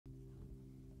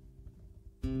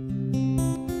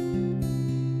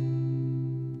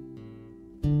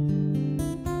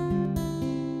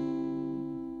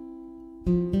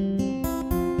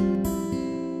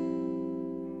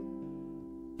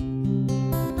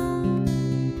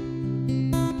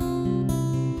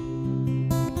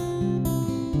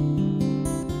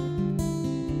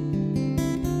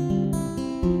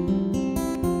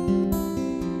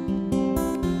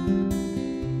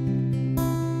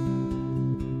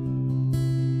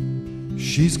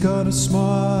She's got a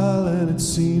smile and it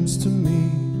seems to me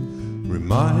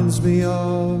reminds me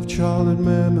of childhood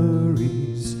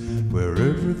memories where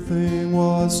everything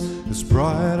was as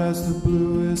bright as the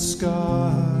bluest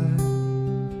sky.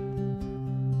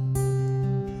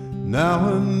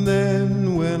 Now and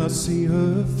then when I see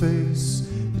her face,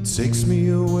 it takes me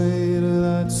away to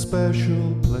that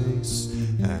special place.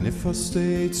 And if I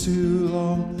stay too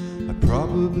long, I'd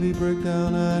probably break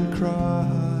down and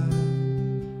cry.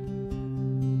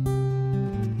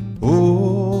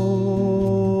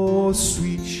 Oh,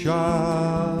 sweet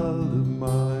child of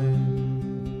mine.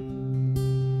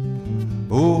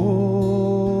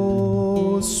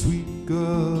 Oh, sweet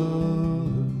girl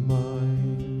of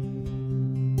mine.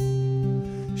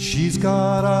 She's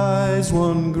got eyes,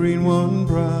 one green, one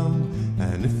brown,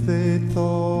 and if they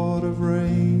thought of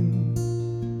rain,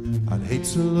 I'd hate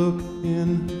to look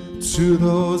into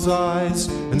those eyes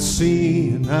and see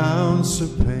an ounce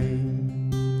of pain.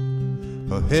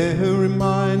 Her hair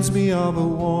reminds me of a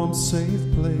warm, safe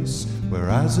place where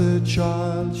as a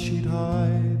child she'd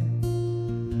hide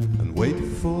and wait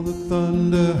for the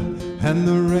thunder and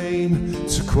the rain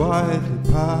to quietly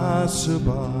pass her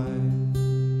by.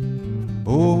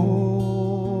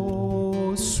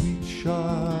 Oh, sweet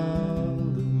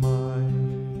child of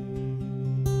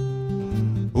mine.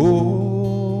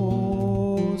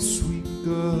 Oh, sweet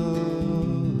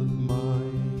girl of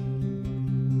mine.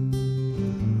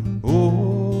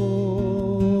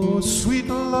 Oh, sweet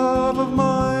love of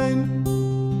mine.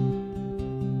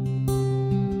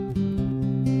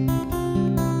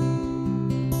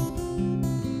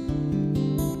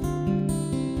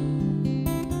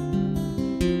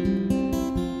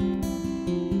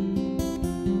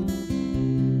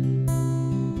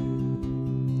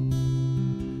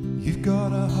 You've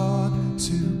got a heart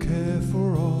to care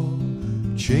for all,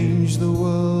 change the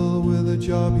world with a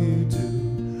job you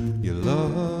do. Your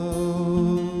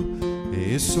love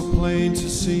is so plain to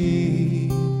see.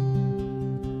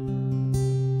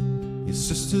 Your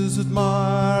sisters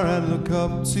admire and look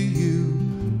up to you.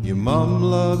 Your mum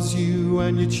loves you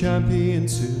and your champion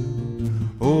too.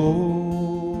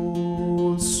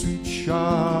 Oh, sweet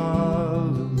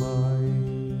child of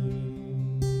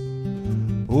mine.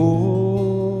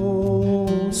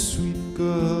 Oh, sweet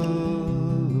girl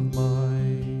of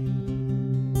mine.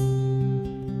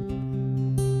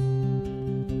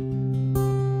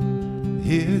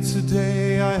 Here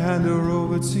today I hand her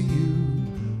over to you.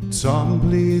 Tom,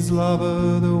 please love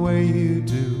her the way you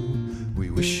do. We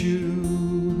wish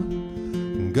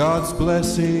you God's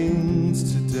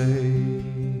blessings today.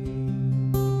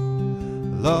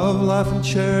 Love, laugh and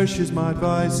cherish is my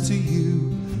advice to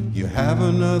you. You have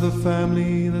another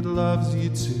family that loves you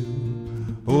too.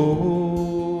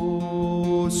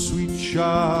 Oh, sweet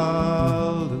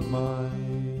child of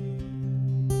mine.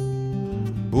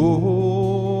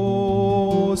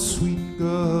 Oh, sweet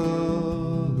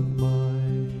girl of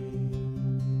mine.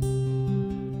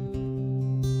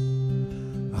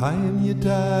 I am your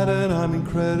dad and I'm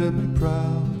incredibly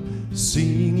proud,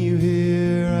 seeing you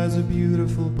here as a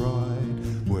beautiful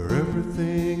bride, where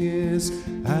everything is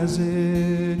as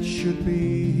it should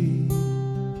be.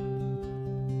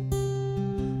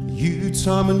 You,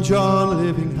 Tom and John,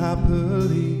 living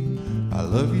happily. I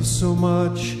love you so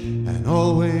much and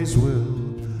always will.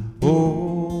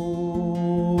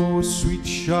 Oh, sweet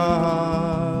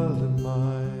child of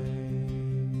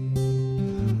mine.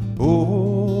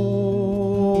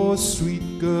 Oh,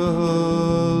 sweet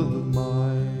girl